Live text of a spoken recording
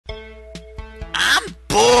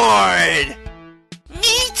bored.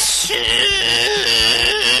 Me too.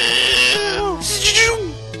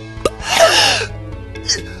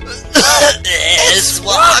 It's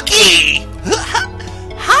Wonky.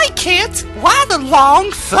 Hi, kids. Why the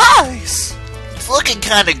long face? It's looking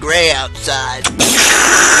kind of gray outside.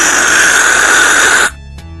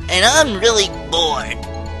 And I'm really bored.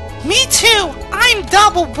 Me too. I'm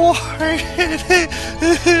double bored.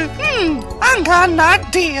 I got an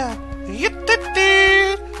idea.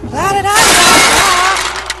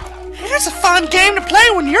 Here's a fun game to play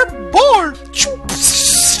when you're bored.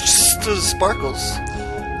 Sparkles.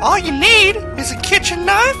 All you need is a kitchen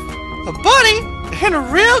knife, a buddy, and a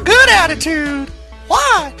real good attitude.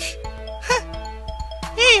 Watch.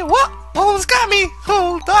 Hey, what? Almost got me.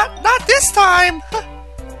 Oh, not this time.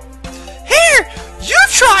 Here, you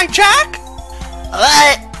try, Jack.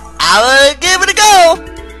 Alright, I'll give it a go.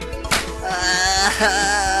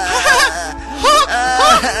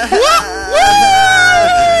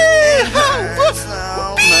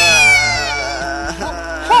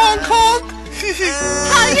 Honk, honk.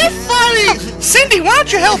 How you funny? Cindy, why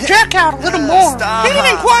don't you help Jack out a little more? He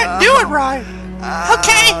didn't quite do it right.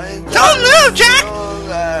 Okay, don't move, Jack.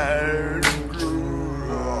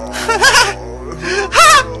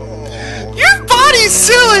 Your body's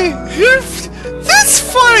silly. That's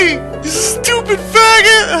funny. You stupid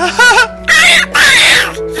faggot.